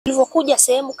Nilipokuja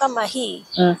sehemu kama hii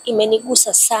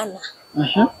imenigusa sana.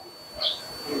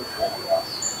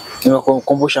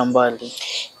 Imekukumbusha mbali.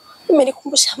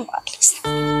 Imenikumbusha mbali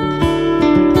sana.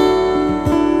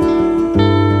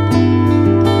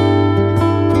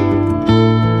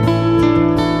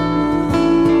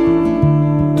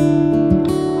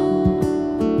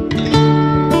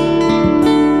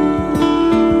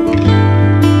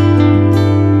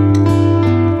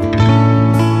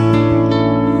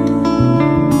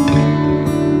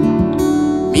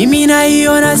 Mimi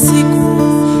naiona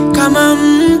siku kama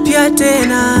mpya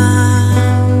tena.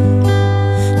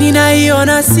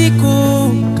 Ninaiona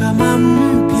siku kama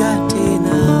mpya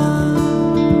tena.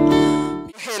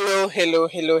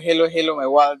 Hello my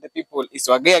world, the people. It's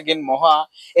Wage again, Moha,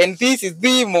 and this is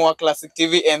the Moha Classic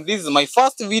TV, and this is my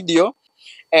first video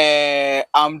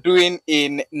I'm doing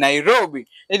in Nairobi.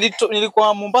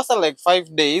 Nilikuwa Mombasa like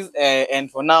 5 days, and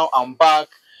for now I'm back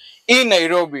in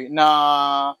Nairobi.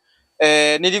 Na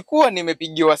nilikuwa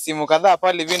nimepigiwa simu kadhaa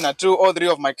pale hivi na 2 or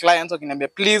 3 of my clients wakiniambia,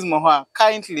 please Moha,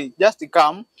 kindly just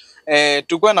come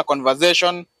to go on a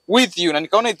conversation with you. Na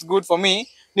nikaona it's good for me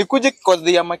nikuje because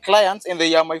they are my clients and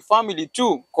they are my family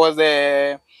too, because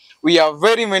we are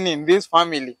very many in this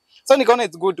family. So nikaona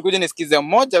it's good tukuje nisikize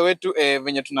mmoja wetu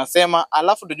venye tunasema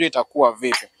alafu tujue itakuwa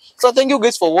vipi. So thank you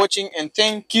guys for watching, and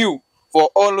thank you for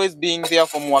always being there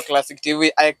for Moha Classic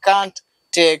TV. I can't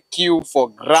take you for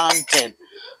granted.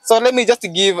 So let me just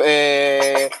give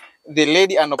the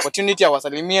lady an opportunity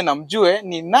awasalimie na mjue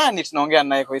ni nani tunaongea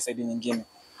naye kwa side nyingine.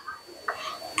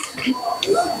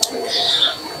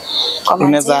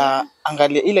 Unaweza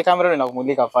angalia ile kamera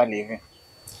inakumulika pale hivi.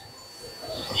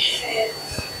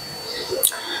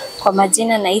 Kwa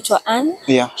majina naitwa Ann.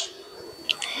 Yeah.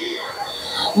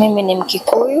 Mimi ni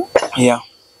Mkikuyu. Yeah.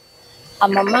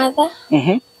 I'm a mother.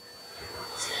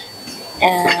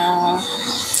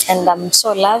 And I'm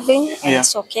so loving and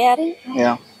so caring.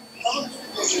 Yeah.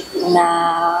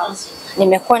 Na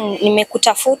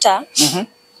nimekutafuta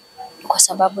kwa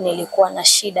sababu nilikuwa na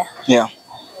shida. Yeah.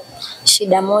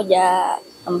 Shida moja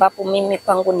ambapo mimi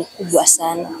pangu ni kubwa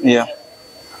sana. Yeah.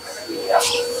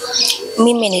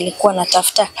 Mimi nilikuwa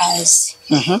natafuta kazi.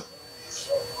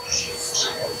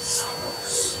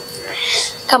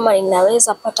 Kama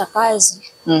ninaweza pata kazi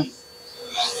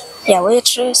ya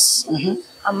waitress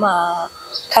ama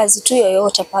kazi tu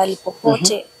yoyote pale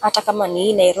popote, hata kama ni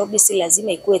hii Nairobi, si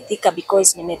lazima ikuwe Thika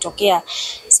because nimetokea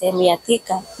sehemu ya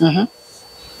Thika.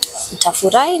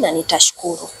 Nitafurahi na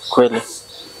nitashukuru. Kweli.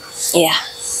 Yeah.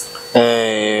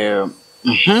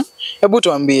 Hebu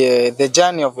tuambie the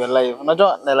journey of your life.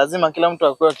 Unajua lazima kila mtu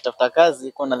akue akitafuta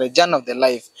kazi kuna the journey of the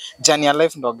life. Journey ya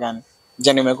life ndo gani?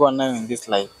 Journey umekuwa nayo in this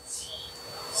life.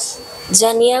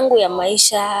 Journey yangu ya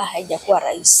maisha haijakuwa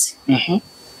rahisi.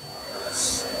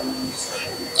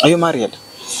 Are you married?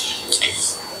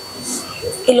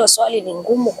 Hilo swali ni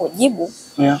ngumu kujibu.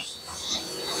 Yeah.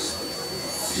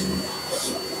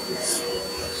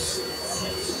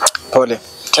 Pole.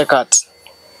 Take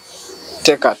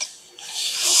out.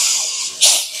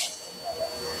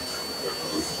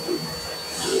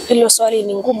 Hilo swali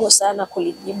ni ngumu sana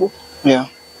kulijibu. Yeah.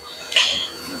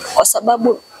 Kwa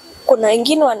sababu kuna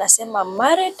wengine wanasema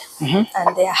married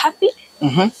and they are happy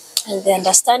and they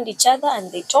understand each other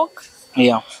and they talk.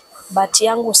 Yeah. But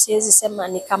yangu siwezi sema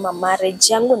ni kama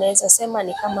marriage. Yangu naweza sema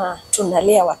ni kama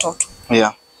tunalea watoto.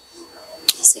 Yeah.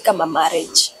 Si kama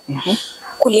marriage.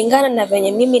 Kulingana na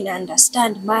venye mimi na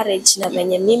understand marriage na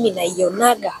venye mimi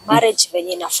naionaga marriage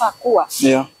venye inafaa kuwa.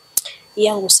 Yeah.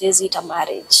 Yangu siwezi ita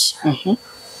marriage.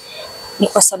 Ni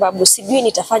kwa sababu sijui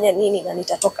nitafanya nini na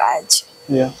nitatoka aje.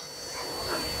 Yeah.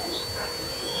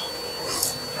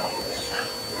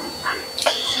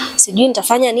 Sijui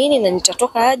nitafanya nini na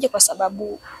nitatoka aje kwa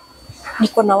sababu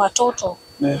niko na watoto.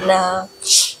 Na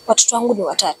watoto wangu ni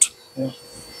 3.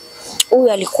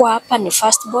 Huyu alikuwa hapa ni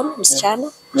first born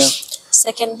msichana.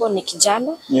 Second born ni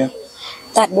kijana.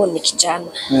 Third born ni kijana.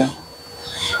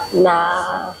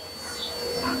 Na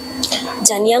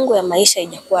jani yangu ya maisha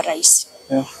haijakuwa rahisi.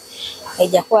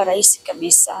 Haijakuwa rahisi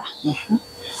kabisa.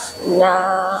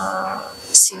 Na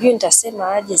sijui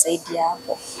nitasema aje zaidi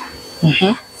hapo.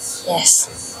 Yes.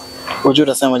 Ujue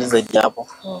utasema aje zaidi hapo.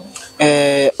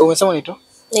 Umesema nito?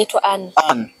 Naitwa Ann.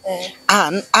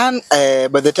 Ann,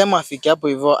 by the time afike hapo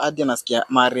hivyo hadi nasikia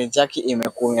marriage yake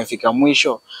imefika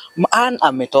mwisho. Ann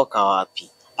ametoka wapi?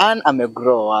 Ann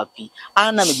amegrow wapi?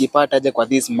 Ann amejipata aje kwa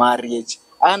this marriage?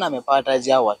 Ann amepata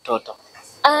aje watoto?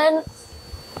 Ann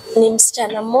ni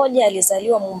msichana mmoja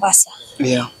alizaliwa Mombasa.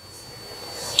 Yeah.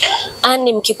 Ann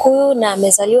ni Mkikuyu na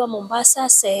amezaliwa Mombasa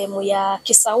sehemu ya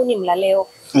Kisauni Mlaleo.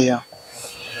 Yeah.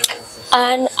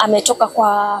 And ametoka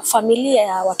kwa familia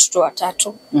ya watoto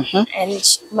watatu.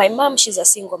 And my mom, she's a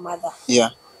single mother.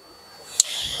 Yeah.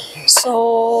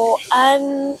 So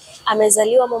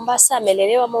amezaliwa Mombasa,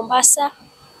 amelelewa Mombasa.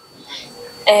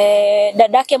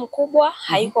 Dadake mkubwa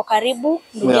hayuko karibu,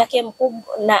 ndugu yake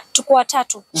mkubwa, na tuko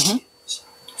watatu.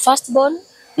 Firstborn.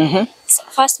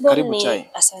 Firstborn Karibu ni chai.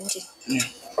 asante.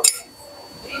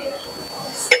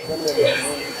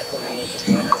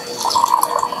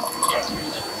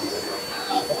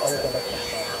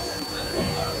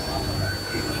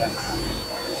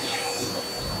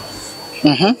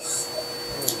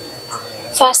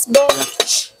 Firstborn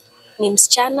ni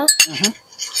msichana.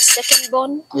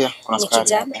 Secondborn ni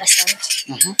kijana.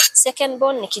 Asante.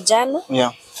 Secondborn ni kijana.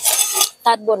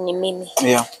 Thirdborn ni mimi.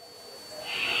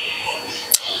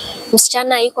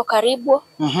 Msichana yuko karibu.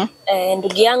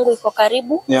 Ndugu yangu yuko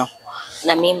karibu.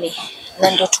 Na mimi.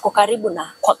 Na ndio tuko karibu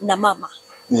na mama.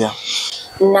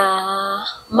 Na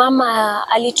mama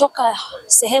alitoka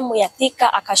sehemu ya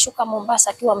Thika akashuka Mombasa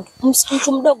akiwa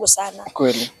mtu mdogo sana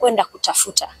kwenda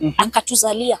kutafuta.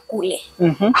 Akatuzalia kule.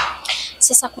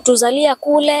 Sasa kutuzalia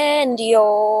kule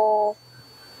ndio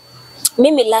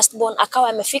mimi lastborn akawa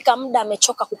amefika muda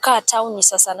amechoka kukaa town,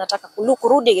 sasa anataka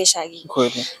kurudi Geshagi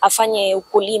afanye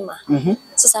ukulima.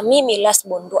 Sasa mimi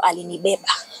lastborn ndo alinibeba.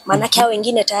 Maana hao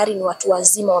wengine tayari ni watu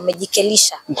wazima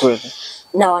wamejikelisha.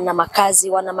 Na wana makazi,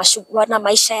 wana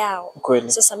maisha yao.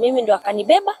 Sasa mimi ndo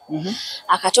akanibeba,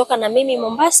 akatoka na mimi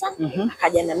Mombasa,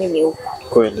 akaja na mimi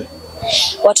huko.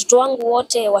 Watoto wangu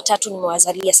wote watatu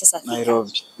nimewazalia sasa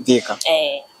Nairobi, Thika.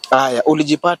 Haya,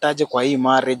 ulijipata aje kwa hii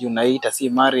marriage unaita si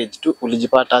marriage tu,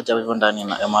 ulijipata aje hivyo ndani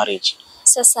ya marriage?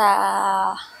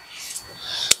 Sasa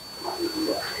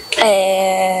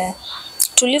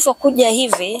tulivyokuja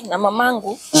hivi na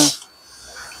mamangu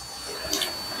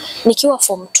nikiwa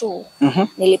form 2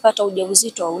 nilipata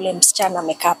ujauzito wa ule msichana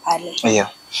amekaa pale.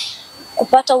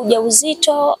 Kupata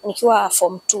ujauzito nikiwa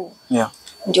form 2.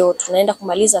 Ndio tunaenda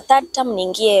kumaliza third term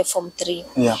niingie form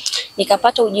 3.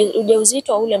 Nikapata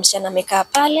ujauzito wa ule msichana amekaa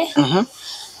pale.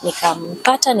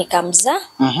 Nikampata nikamzaa.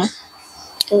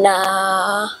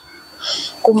 Na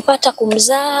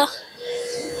kumzaa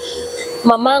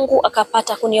mamangu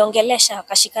akapata kuniongelesha,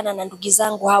 akashikana na ndugu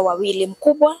zangu hawa wawili,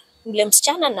 mkubwa yule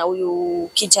msichana na huyu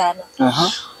kijana.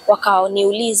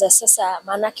 Wakaoniuliza, sasa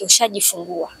maanake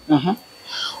ushajifungua.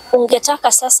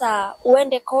 Ungetaka sasa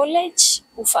uende college?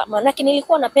 Maanake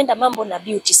nilikuwa napenda mambo na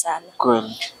beauty sana.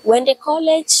 Uende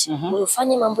college,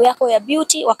 ufanye mambo yako ya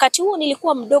beauty. Wakati huo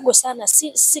nilikuwa mdogo sana,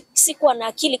 sikuwa na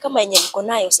akili kama yenye niko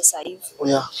nayo sasa hivi.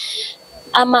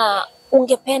 Ama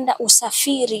ungependa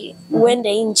usafiri,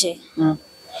 uende nje,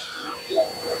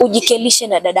 ujikelishe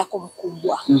na dadako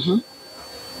mkubwa.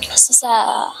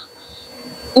 Sasa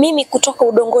mimi kutoka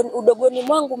udogoni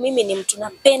mwangu mimi ni mtu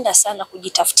napenda sana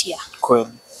kujitafutia.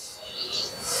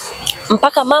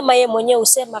 Mpaka mama ye mwenyewe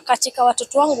usema katika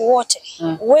watoto wangu wote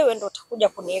wewe ndo utakuja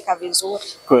kuniweka vizuri.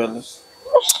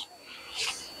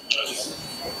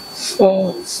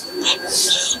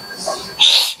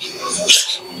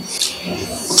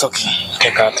 It's okay.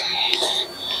 Take out.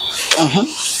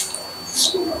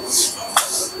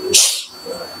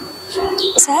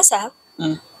 Sasa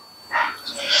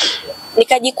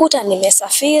nikajikuta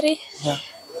nimesafiri.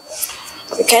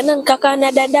 Nikaenda nikakaa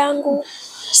na dadangu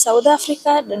South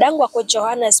Africa, dadangu ako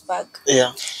Johannesburg.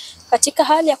 Katika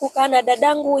hali ya kukaa na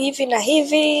dadangu hivi na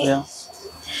hivi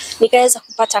nikaweza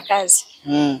kupata kazi.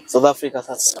 South Africa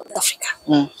sasa. South Africa.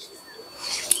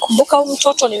 Kumbuka huyu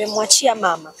mtoto nimemwachia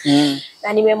mama.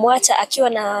 Na nimemwacha akiwa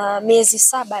na miezi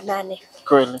 7-8.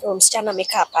 Huyo msichana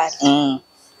amekaa pale.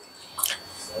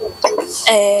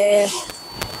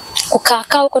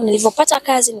 Kukaa huko nilipopata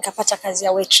kazi nikapata kazi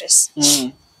ya waitress.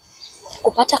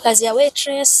 Kupata kazi ya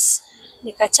waitress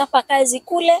nikachapa kazi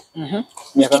kule.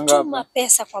 Nikituma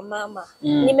pesa kwa mama.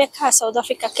 Nimekaa South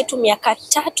Africa kitu miaka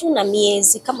 3 na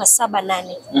miezi kama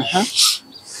 7-8.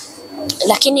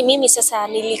 Lakini mimi sasa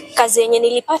kazi yenye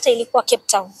nilipata ilikuwa Cape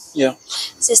Town.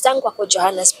 Sistangu wako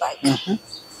Johannesburg.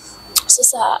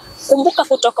 Sasa kumbuka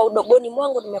kutoka udogoni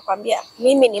mwangu nimekwambia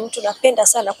mimi ni mtu napenda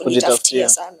sana kujitafutia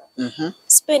sana.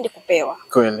 Sipendi kupewa.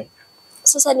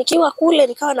 Sasa nikiwa kule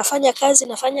nikawa nafanya kazi,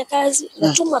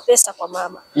 natuma pesa kwa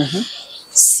mama.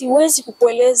 Siwezi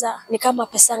kukueleza ni kama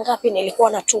pesa ngapi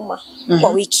nilikuwa natuma kwa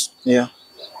wiki.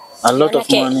 A lot of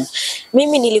money.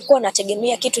 Mimi nilikuwa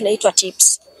nategemea kitu inaitwa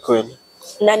tips.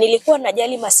 Na nilikuwa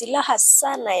najali masilaha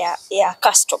sana ya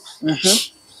customer.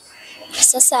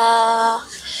 Sasa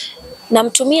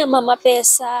namtumia mama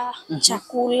pesa,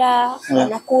 chakula,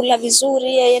 anakula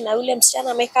vizuri yeye na yule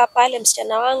msichana amekaa pale,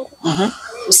 msichana wangu.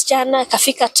 msichana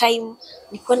kafika time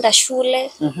ni kwenda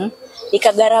shule.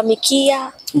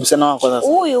 Nikagaramikia. Msichana wako sasa?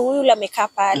 Huyu amekaa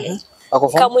pale.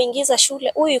 Kamuingiza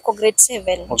shule. Huyu yuko grade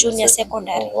 7, junior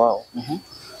secondary. Oh, wow.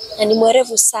 Na ni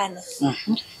mwerevu sana.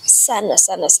 Sana.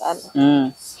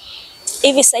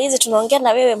 Hivi saa hizi tunaongea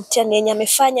na wewe, mtihani yenye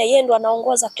amefanya yeye ndo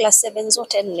anaongoza class 7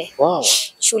 zote 4. Wow.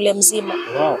 Shule mzima.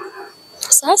 Wow.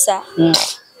 Sasa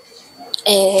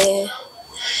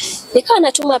nikawa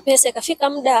natuma pesa, ikafika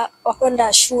muda wa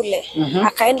kwenda shule.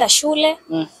 Akaenda shule.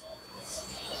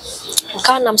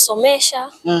 Nikawa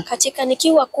namsomesha. Katika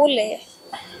nikiwa kule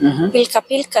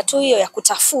pilka tu hiyo ya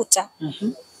kutafuta.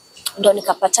 Ndo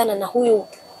nikapatana na huyu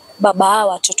baba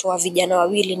hawa watoto wa vijana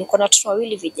wawili. Niko na watoto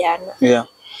wawili vijana. Yeah.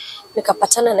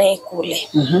 Nikapatana naye kule.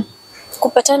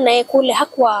 Kupatana naye kule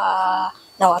hakuwa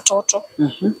na watoto.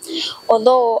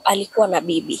 Although alikuwa na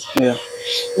bibi. Yeah.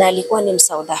 Na alikuwa ni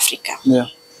South Africa. Yeah.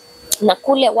 Na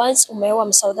kule once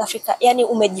umeoa South Africa, yani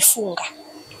umejifunga.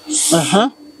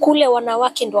 Kule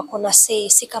wanawake ndio wako na say,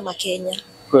 si kama Kenya.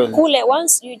 Kweli. Kule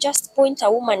once you just point a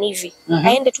woman hivi,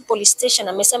 aende tu police station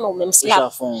amesema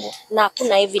umemslap na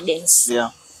hakuna evidence.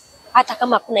 Yeah. Hata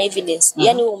kama hakuna evidence,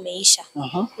 yani umeisha.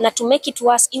 Na to make it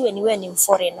worse, iwe ni wewe ni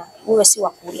foreigner, wewe si wa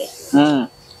kule.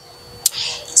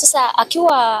 Sasa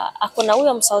akiwa akona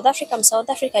huyo South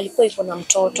Africa alikuwa yuko na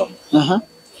mtoto.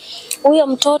 Huyo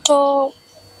mtoto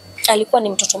alikuwa ni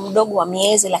mtoto mdogo wa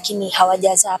miezi, lakini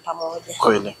hawajazaa pamoja.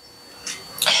 Kweli.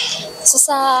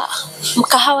 Sasa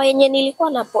mkahawa yenye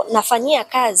nilikuwa nafanyia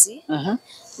kazi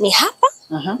ni hapa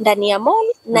ndani ya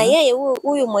mall, na yeye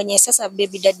huyu mwenye sasa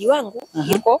baby daddy wangu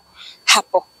yuko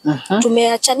hapo.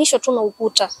 Tumeachanishwa tu na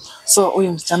ukuta. So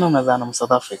huyu msichana umezaa na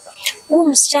South Africa? Huyu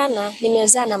msichana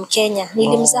nimezaa na Mkenya.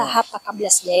 Nilimzaa hapa kabla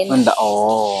sijaenda.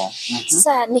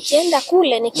 Sasa nikienda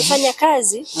kule nikifanya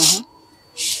kazi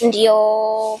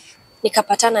ndio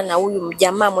nikapatana na huyu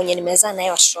jamaa mwenye nimezaa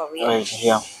naye watoto wawili.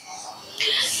 Yeah.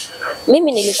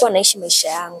 Mimi nilikuwa naishi maisha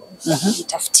yangu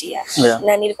kujitafutia.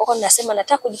 Na nilikuwa nasema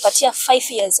nataka kujipatia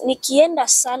 5 years. Nikienda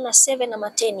sana 7 ama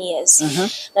 10 years.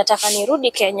 Nataka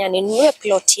nirudi Kenya ninunue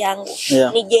plot yangu,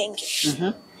 nijenge.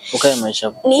 Ukae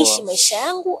maisha. Niishi maisha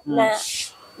yangu na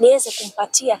niweze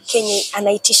kumpatia Kenya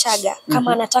anaitishaga.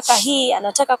 Kama anataka hii,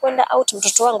 anataka kwenda out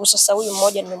mtoto wangu sasa huyu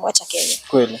mmoja nimemwacha Kenya.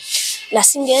 Kweli. Na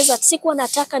singeweza, sikuwa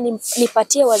nataka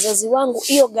nipatie wazazi wangu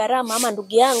hiyo gharama ama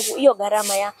ndugu yangu hiyo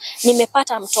gharama ya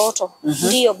nimepata mtoto.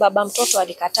 Ndio baba mtoto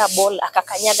alikataa ball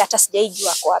akakanyaga, hata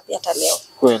sijaijua kwa wapi hata leo.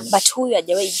 Kweli. But huyu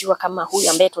hajawahi jua kama huyu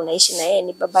ambaye tunaishi na yeye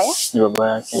ni baba yake. Ni baba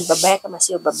yake. Ni baba yake kama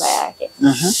sio baba yake.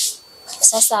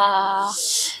 Sasa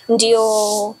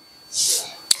ndio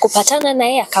kupatana na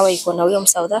yeye akawa yuko na huyo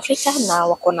South Africa na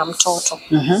wako na mtoto.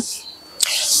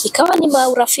 Ikawa ni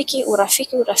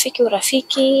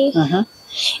urafiki.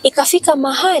 Ikafika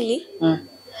mahali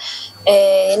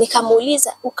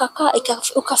nikamuuliza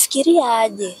ukafikiria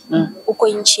aje uko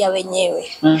nchi ya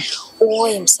wenyewe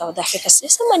uoe South Africa?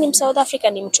 Sema ni South Africa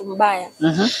ni mtu mbaya.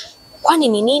 Kwani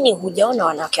ni nini hujaona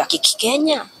wanawake wa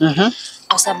Kenya?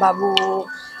 Kwa sababu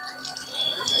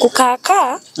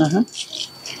kukaa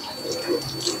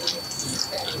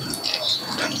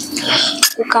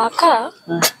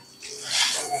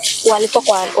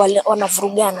walikuwa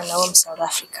wanavurugana na wao South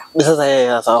Africa. Sasa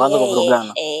yeye wakaanza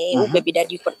kuvurugana. Baby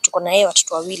daddy tuko na yeye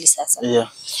watoto wawili sasa.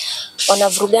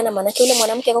 Wanavurugana maana yule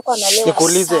mwanamke alikuwa analewa.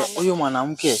 Nikuulize, huyu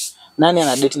mwanamke nani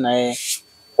ana date na yeye?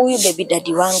 Huyu baby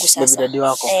daddy wangu sasa. Baby daddy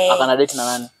wako akana date na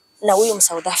nani? Na huyu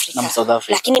South Africa.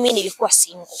 Lakini mimi nilikuwa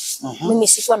single. Mimi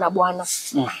sikuwa na bwana.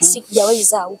 Sijawahi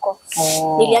zaa huko.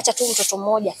 Niliacha tu mtoto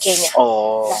mmoja Kenya.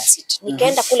 That's it.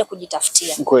 Nikaenda kule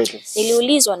kujitafutia. Kweli.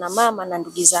 Niliulizwa na mama na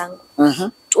ndugu zangu.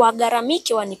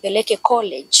 Wagaramike wanipeleke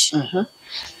college.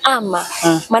 Ama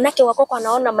manake wako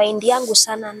wanaona maindi yangu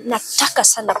sana, nataka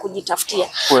sana kujitafutia.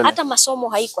 Hata masomo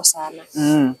haiko sana.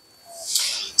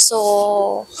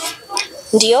 So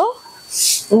ndio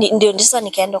sasa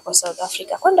nikaenda kwa South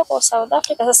Africa. Kwenda kwa South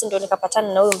Africa sasa ndio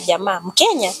nikapatana na huyo jamaa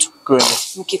Mkenya tu. Kweli.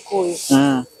 Mkikuyu.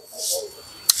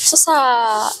 Sasa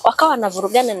wakawa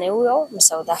wanavurugana na huyo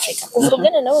South Africa.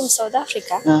 Kuvurugana na huyo South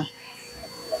Africa.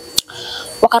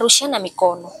 Wakarushiana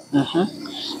mikono.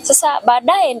 Sasa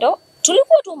baadaye ndo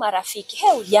tulikuwa tu marafiki.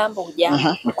 Ujambo.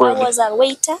 I was a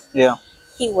waiter.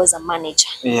 He was a manager.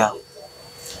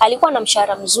 Alikuwa na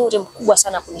mshahara mzuri mkubwa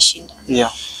sana kunishinda.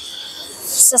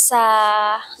 Sasa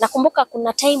nakumbuka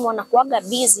kuna time wanakuaga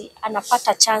busy,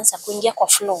 anapata chance kuingia kwa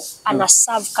floor, ana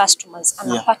serve customers,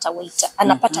 anapata waiter,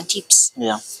 anapata tips.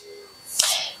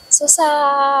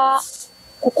 Sasa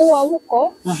kukua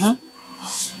huko,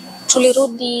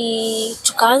 tulirudi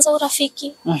tukaanza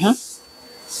urafiki.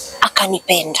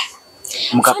 Akanipenda.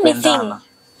 Mkapendana.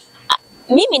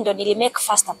 mimi ndo nilimake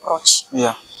first approach.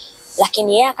 Yeah.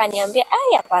 Lakini yeye akaniambia,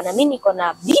 hapana, mimi niko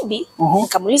na bibi.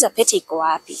 Nikamuuliza pete iko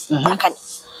wapi? Akani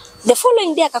the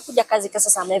following day akakuja kazi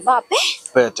sasa amevaa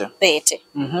pete.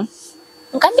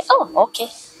 Nikamwambia okay.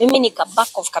 Mimi nika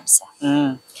back off kabisa.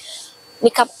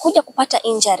 Nikakuja kupata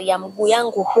injury ya mguu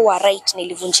yangu huwa right,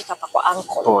 nilivunjika pa kwa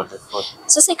ankle.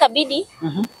 Sasa ikabidi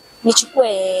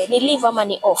nichukue ni leave ama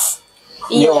ni off.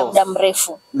 Hiyo ya muda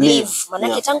mrefu. Leave.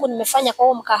 Maana tangu nimefanya kwa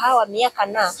huo mkahawa miaka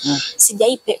na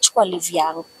sijaipe chukua leave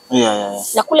yangu.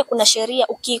 Na kule kuna sheria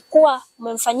ukikuwa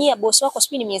umemfanyia boss wako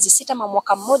sipini miezi 6 ama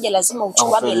mwaka mmoja lazima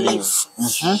uchukue leave.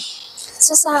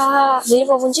 Sasa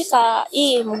nilipovunjika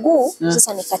hii mguu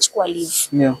sasa nikachukua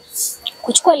leave.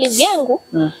 Kuchukua leave yangu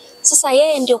sasa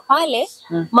yeye ndio pale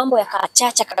mambo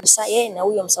yakachacha kabisa, yeye na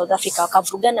huyo South Africa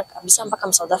wakavurugana kabisa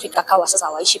mpaka South Africa akawa sasa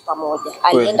waishi pamoja.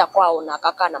 Alienda kwao na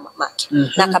akakaa na mamake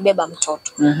na akabeba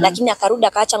mtoto. Lakini akarudi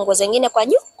akaacha nguo zingine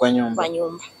kwa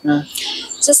nyumba.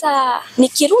 Sasa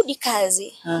nikirudi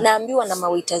kazi naambiwa na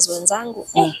mawaiters wenzangu,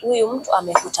 huyu mtu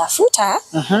amekutafuta,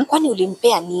 kwani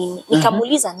ulimpea nini?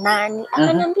 Nikamuuliza nani?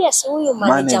 Akaniambia si huyu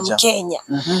manager Mkenya.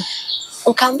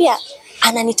 Nikamwambia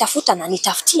ananitafuta na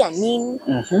nitafutia nini?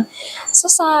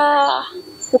 Sasa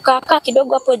ukakaa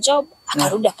kidogo hapo job,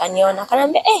 akarudi akaniona,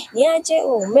 akaniambia niaje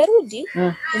umerudi?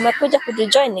 Umekuja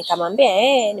kujoin?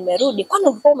 Nikamwambia nimerudi. Kwani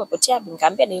ulikuwa umepotea?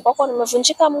 Nikamwambia nilikuwa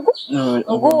nimevunjika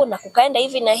mguu na kukaenda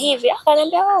hivi na hivi.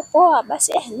 Akaniambia poa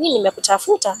basi mimi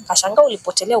nimekutafuta. Kashangaa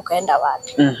ulipotelea ukaenda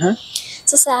wapi?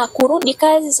 Sasa kurudi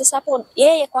kazi sasa hapo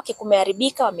yeye kwake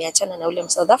kumeharibika, wameachana na ule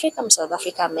South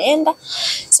Africa ameenda.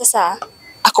 Sasa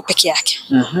ako peke yake.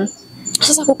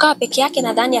 Sasa kukaa peke yake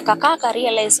nadhani akakaa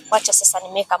realize wacha sasa ni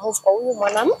make a move kwa huyu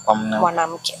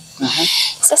mwanamke.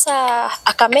 Sasa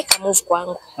akameka move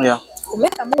kwangu.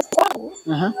 Kumeka move kwangu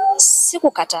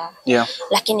sikukataa.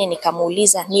 Lakini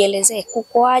nikamuuliza nielezee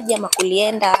kuko aje ama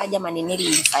kulienda aje ama nini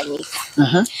lilifanyika.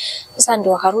 Sasa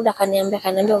ndio akarudi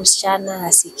akaniambia msichana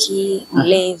asikii,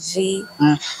 mlevi.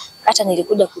 Hata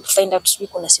nilikuja kufind out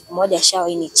kuna siku moja shawa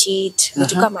ni cheat,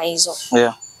 vitu kama hizo.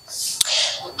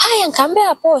 Haya nikamwambia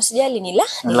hapo sijali ni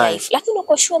life. Lakini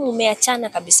uko sure mumeachana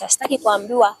kabisa? Sitaki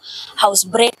kuambiwa house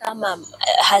break ama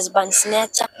husband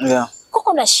snatcher.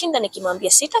 Kuko nashinda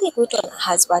nikimwambia sitaki kuitwa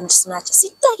husband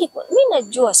snatcher. Mimi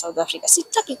najua South Africa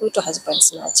sitaki kuitwa husband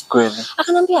snatcher. Kweli.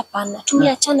 Akanambia hapana,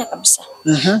 tumeachana kabisa.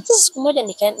 Sasa siku moja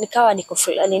nikawa niko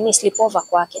nini sleepover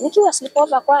kwake. Nikiwa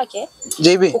sleepover kwake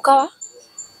JB ukawa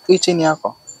hii chini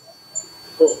yako.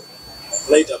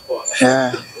 Later poa.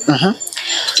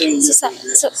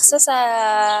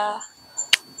 Sasa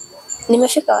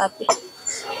nimefika wapi?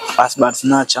 Husband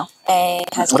snatcher.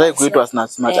 Unataka kuitwa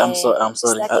snatcher? I'm sorry.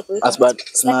 Husband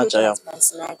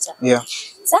snatcher.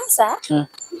 Sasa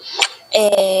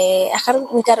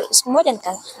siku moja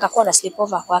nikakuwa na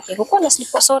sleepover kwake. Kukuwa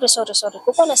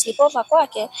na sleepover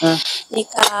kwake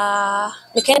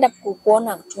nikaenda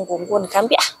kuona nguo.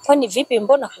 Nikamwambia kwani vipi,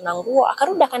 mbona kuna nguo?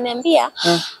 Akarudi akaniambia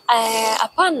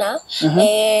hapana,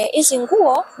 hizi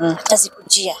nguo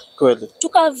atazikujia. Kweli.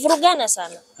 Tukavurugana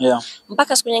sana.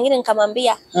 Mpaka siku nyingine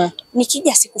nikamwambia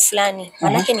nikija siku fulani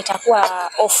manake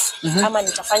nitakuwa off kama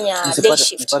nitafanya day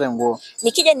shift.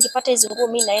 Nikija nikipata hizo nguo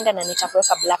mimi naenda na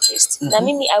nitakuweka blacklist. Na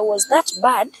mimi I was that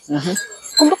bad.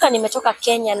 Kumbuka nimetoka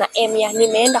Kenya na Emia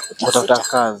nimeenda kutafuta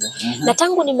kazi. Na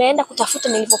tangu nimeenda kutafuta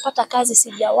nilipopata kazi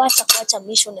sijawacha kuacha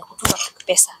mission ya kutuma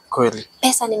pesa. Kweli.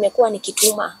 Pesa nimekuwa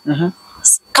nikituma.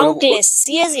 Countless,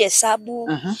 siwezi hesabu.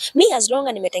 Mimi as long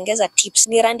as nimetengeza tips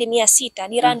ni randi 600,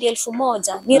 ni randi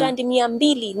 1000, ni randi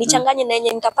 200, nichanganye na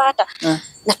yenye nitapata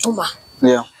natuma.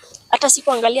 Hata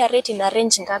sikuangalia rate na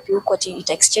range ngapi huko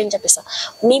ita exchange pesa.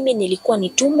 Mimi nilikuwa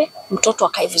nitume mtoto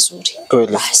akae vizuri.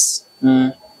 Bas.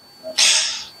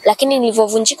 Lakini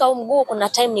nilivovunjika huu mguu kuna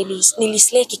time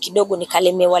nilisleki kidogo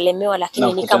nikalemewa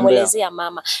lakini nikamuelezea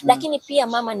mama. Lakini pia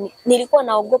mama nilikuwa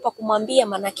naogopa kumwambia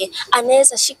manake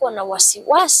anaweza shikwa na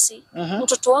wasiwasi.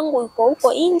 Mtoto wangu yuko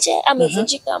huko nje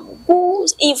amevunjika mguu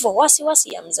hivyo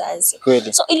wasiwasi ya mzazi.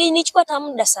 So ilinichukua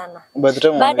muda sana.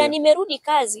 Baada nimerudi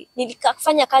kazi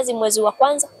nilikafanya kazi mwezi wa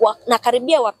kwanza na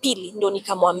karibia wa pili ndio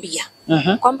nikamwambia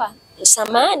kwamba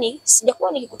samani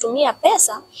sijakuwa nikikutumia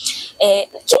pesa.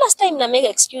 Kila time na make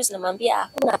excuse namwambia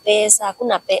hakuna pesa,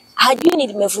 hajui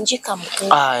nimevunjika mguu.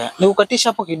 Haya, nikukatisha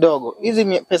hapo kidogo.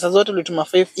 Hizi pesa zote ulituma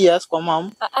 5 years kwa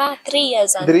mom? 3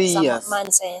 years and 3 some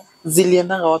months.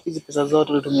 Ziliendanga wapi hizi pesa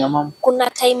zote ulitumia mom? Kuna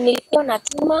time nilikuwa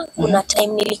natuma, kuna time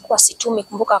nilikuwa situmi.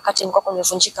 Kumbuka wakati nilikuwa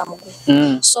nimevunjika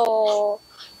mguu. So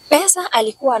pesa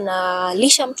alikuwa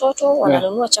analisha mtoto,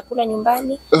 wananunua chakula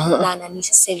nyumbani na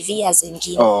ananisevia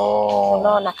zingine.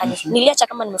 Unaona niliacha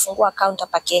kama nimefungua account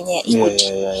hapa Kenya ya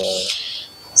Equity.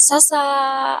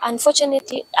 Sasa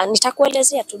unfortunately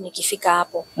nitakuelezea tu nikifika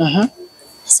hapo.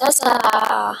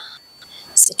 Sasa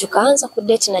si tukaanza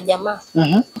kudate na jamaa.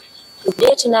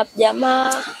 Kudate na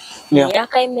jamaa,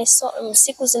 miaka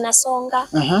siku zinasonga.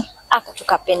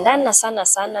 Tukapendana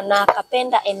sana na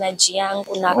akapenda energy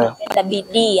yangu na akapenda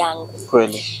bidii yangu.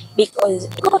 Kweli. Because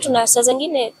tuna saa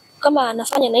zingine kama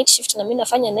anafanya night shift na mimi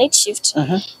nafanya night shift,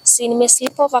 si nime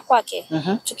sleep over kwake.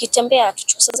 Tukitembea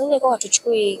saa zingine kwa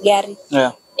tuchukui gari.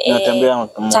 Natembea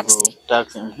taxi.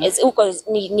 Huko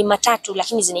ni matatu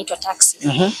lakini zinaitwa taxi.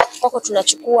 Kwako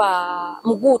tunachukua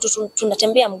mguu,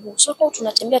 tunatembea mguu. So kwa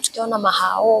tunatembea tukiona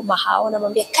mahao na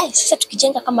mwambia kai sasa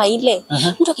tukijenga kama ile,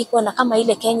 mtu akikuwa na kama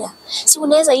ile Kenya, si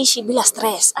unaweza ishi bila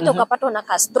stress. Hata ukapatwa na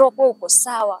cash drop uko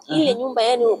sawa. Ile nyumba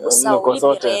yani uko sawa,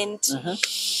 ulipe rent.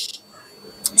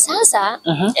 Sasa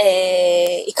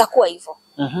ikakuwa hivyo.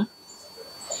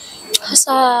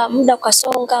 Sasa muda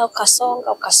ukasonga.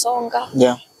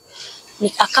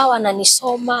 Akawa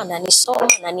ananisoma,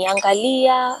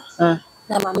 ananiangalia,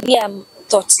 namwambia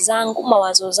thoughts zangu,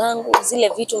 mawazo zangu, zile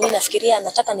vitu mimi nafikiria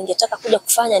ningetaka kuja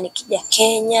kufanya nikija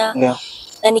Kenya.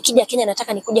 Na nikija Kenya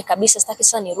nataka nikuje kabisa, sitaki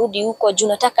sasa nirudi huko juu,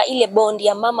 nataka ile bond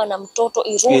ya mama na mtoto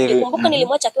irudi. Kumbuka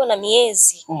nilimwacha akiwa na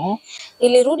miezi.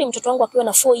 Nilirudi mtoto wangu akiwa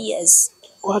na 4 years.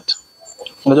 What?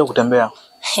 Unajua kutembea?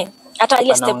 Hata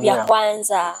ile step ya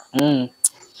kwanza.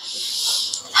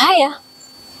 Haya.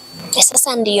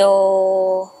 Sasa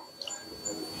ndio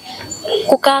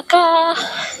kukaa.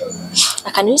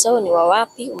 Akaniuliza wewe ni wa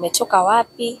wapi? Umetoka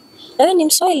wapi? Wewe ni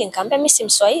Mswahili? Nikamwambia mimi si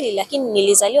Mswahili lakini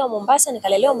nilizaliwa Mombasa,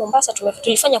 nikalelewa Mombasa,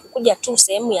 tulifanya kukuja tu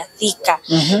sehemu ya Thika.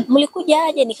 Mlikuja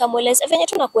aje? Nikamueleza venye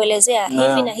tu nakuelezea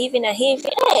hivi na hivi na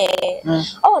hivi.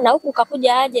 Na huku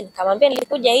ukakuja aje? Nikamwambia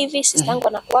nilikuja hivi, sistangu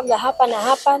anakuaga hapa na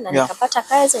hapa na nikapata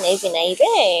kazi na hivi na hivi.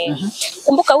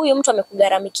 Kumbuka huyu mtu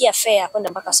amekugaramikia fare kwenda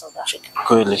mpaka South Africa.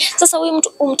 Kweli. Sasa huyu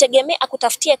mtu umtegemee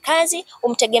akutafutie kazi,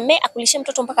 umtegemee akulishie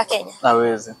mtoto mpaka Kenya?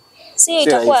 Hawezi. Si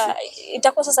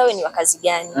itakuwa sasa wewe ni wa kazi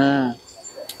gani?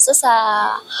 Sasa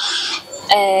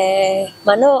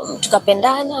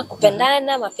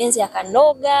kupendana, mapenzi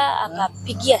yakanoga,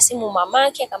 akapigia simu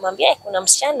mamake akamwambia kuna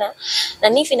msichana na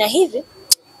hivi na hivi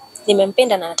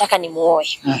nimempenda na nataka nimuoe.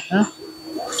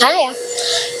 Haya,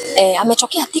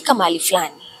 ametokea Thika mahali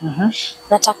fulani.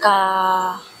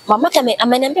 Nataka mamake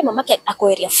ameniambia mamake ako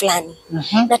area fulani.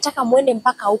 Nataka muende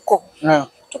mpaka huko.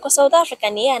 Tuko South Africa,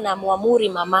 ni yeye anamuamuri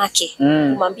mamake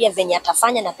kumwambia venye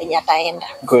atafanya na venye ataenda.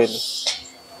 Kweli.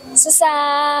 Sasa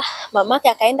mamake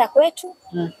akaenda kwetu,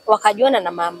 wakajuana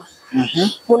na mama.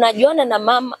 Mnajuana na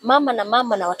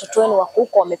mama na watoto wenu wako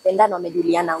huko, wamependana,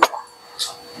 wamejuliana huko.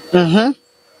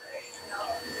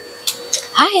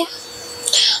 Haya.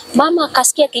 Mama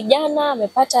akasikia kijana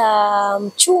amepata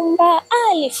mchumba,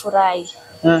 alifurahi.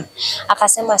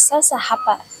 Akasema sasa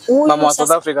hapa mama wa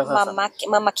South Africa sasa.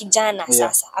 Mama kijana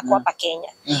sasa ako hapa Kenya.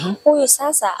 Huyu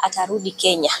sasa atarudi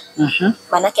Kenya.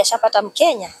 Manake ashapata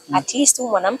Mkenya, at least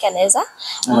mwanamke anaweza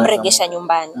mregesha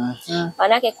nyumbani.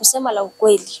 Manake kusema la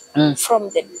ukweli,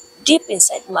 from the deep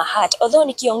inside my heart, although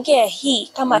nikiongea hii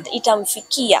kama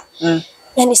itamfikia,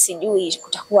 yani sijui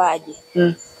kutakuwaje.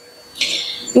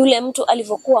 Yule mtu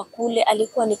alivyokuwa kule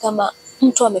alikuwa ni kama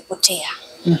mtu amepotea.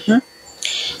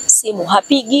 Simu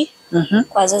hapigi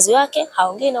kwa wazazi wake,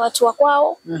 haongei na watu wa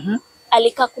kwao.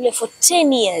 Alikaa kule for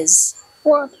 10 years.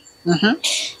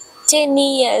 10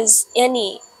 years,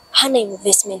 yani hana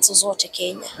investments zote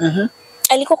Kenya.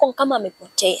 Alikuwa kama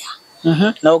amepotea.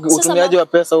 Na utumiaji wa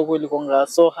pesa huko ilikuwa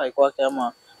so high kwake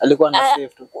ama alikuwa na save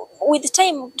tu? With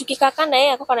time tukikaa na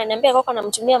yeye akawa ananiambia akawa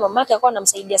anamtumia mamake, akawa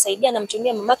anamsaidia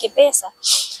anamtumia mamake pesa.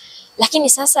 Lakini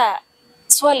sasa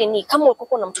swali ni kama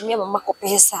ulikuwa unamtumia mamako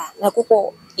pesa na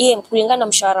kuko yeye kulingana na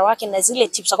mshahara wake na zile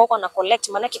tips akakuwa na collect,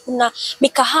 maana kuna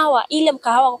mikahawa, ile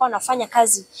mkahawa akakuwa anafanya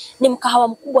kazi ni mkahawa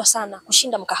mkubwa sana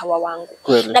kushinda mkahawa wangu.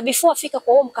 Na before afika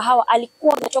kwa huo mkahawa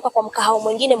alikuwa ametoka kwa mkahawa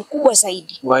mwingine mkubwa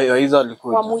zaidi. Hizo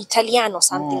alikuwa wa Muitaliano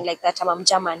something like that ama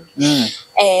Mgerman.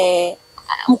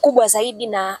 Mkubwa zaidi,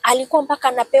 na alikuwa mpaka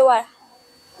anapewa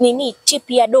tip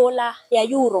ya dola ya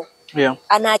euro.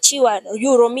 Anaachiwa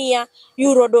euro 100,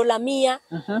 euro dola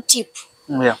 100 tip.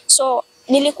 So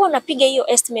nilikuwa napiga hiyo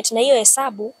estimate na hiyo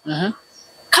hesabu.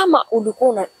 Kama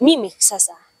ulikuwa mimi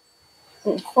sasa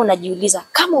nilikuwa najiuliza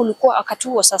kama ulikuwa wakati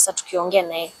huo sasa tukiongea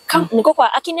naye,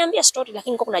 nilikuwa akiniambia story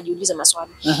lakini nilikuwa najiuliza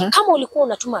maswali. Kama ulikuwa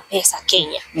unatuma pesa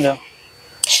Kenya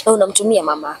na unamtumia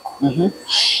mamako,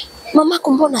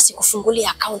 mamako mbona sikufungulia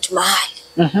account mahali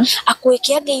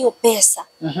akuwekeage hiyo pesa,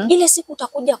 ile siku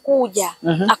utakuja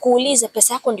akuulize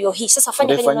pesa yako ndio hii, sasa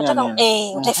fanya kile unataka,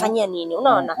 utaifanyia nini?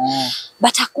 Unaona?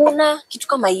 But hakuna kitu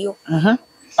kama hiyo.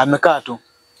 Amekaa tu.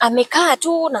 amekaa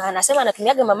tu na anasema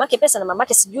anatumiaga mamake pesa na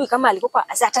mamake sijui kama alikopa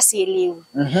hata sielewi.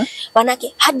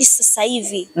 Manake hadi sasa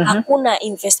hivi hakuna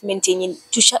investment yenye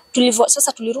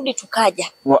sasa tulirudi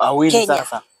tukaja wawili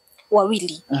sasa.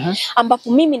 Wawili.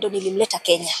 Ambapo mimi ndo nilimleta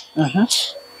Kenya.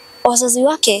 Wazazi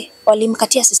wake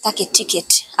walimkatia sistake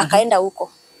ticket akaenda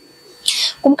huko.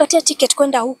 Kumkatia ticket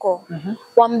kwenda huko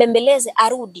wambembeleze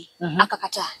arudi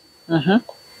akakataa.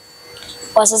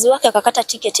 Wazazi wake akakata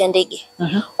ticket ya ndege.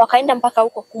 Wakaenda mpaka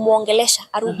huko kumuongelesha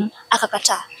arudi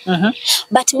akakataa.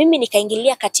 But mimi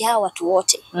nikaingilia kati hao watu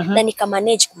wote na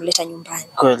nikamanage kumleta nyumbani.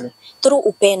 Kweli. Through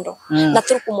upendo na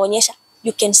through kumuonyesha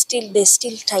you can still, there's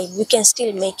still time, you can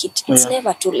still make it, it's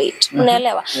never too late.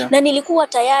 Unaelewa? Na nilikuwa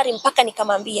tayari mpaka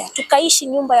nikamwambia tukaishi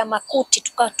nyumba ya makuti,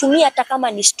 tukatumia hata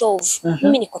kama ni stove.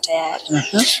 Mimi niko tayari.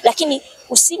 Lakini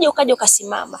usije ukaja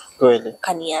ukasimama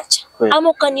ukaniacha ama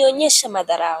ukanionyesha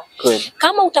madharau.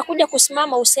 Kama utakuja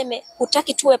kusimama useme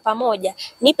hutaki tuwe pamoja,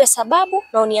 nipe sababu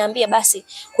na uniambie basi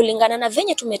kulingana na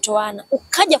venye tumetoana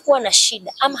ukaja kuwa na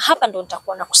shida ama hapa ndo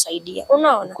nitakuwa nakusaidia.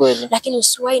 Unaona? Lakini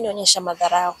usiwahi nionyesha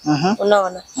madharau.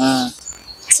 Unaona?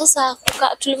 Sasa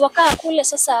tulivyokaa kule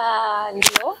sasa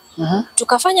ndio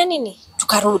tukafanya nini?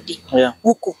 Tukarudi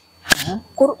huku.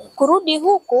 Kurudi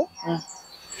huku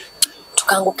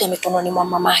tukaangukia mikononi mwa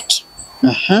mamake.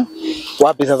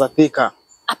 Wapi sasa Thika?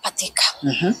 Hapa Thika.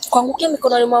 Kuangukia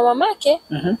mikononi mwa mamake.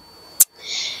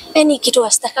 Yaani kitu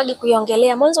wastakagi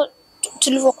kuiongelea. Mwanzo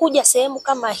tulivyokuja sehemu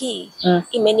kama hii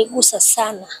imenigusa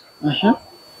sana.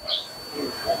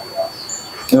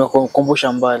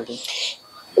 Nimekukumbusha mbali.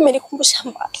 Imenikumbusha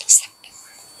mbali sana.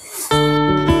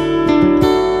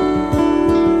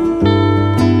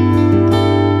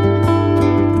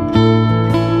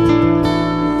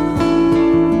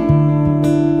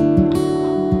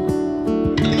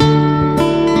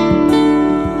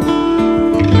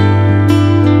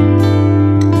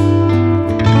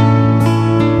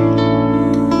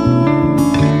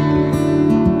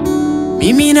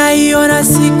 Mimi naiona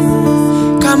siku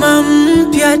kama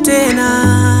mpya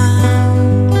tena.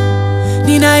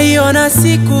 Ninaiona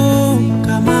siku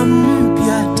kama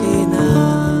mpya tena.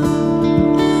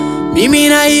 Mimi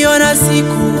naiona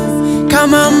siku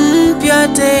kama mpya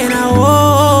tena.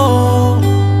 Oh,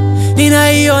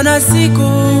 ninaiona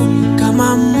siku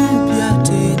kama mpya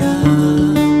tena.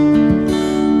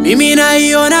 Mimi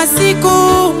naiona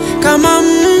siku kama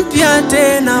mpya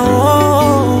tena.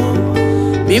 Oh,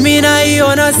 mimi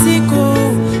naiona siku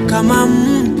kama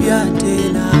mpya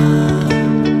tena.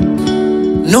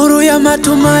 Nuru ya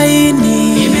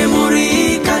matumaini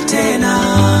imemurika tena.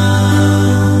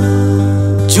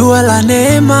 Jua la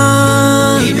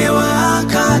neema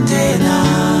imewaka tena.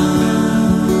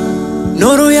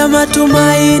 Nuru ya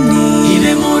matumaini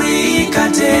imemurika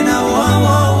tena.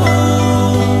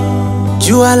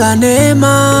 Jua la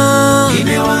neema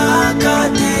imewaka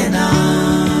tena.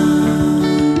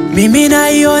 Mimi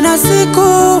naiona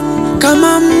siku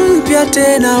kama mpya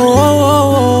tena.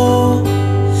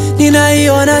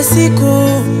 Ninaiona siku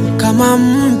kama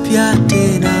mpya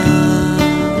tena.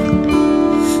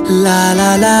 La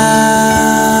la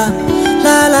la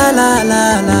la la la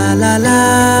la la la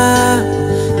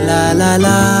la la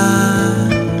la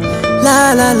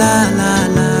la la la la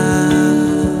la.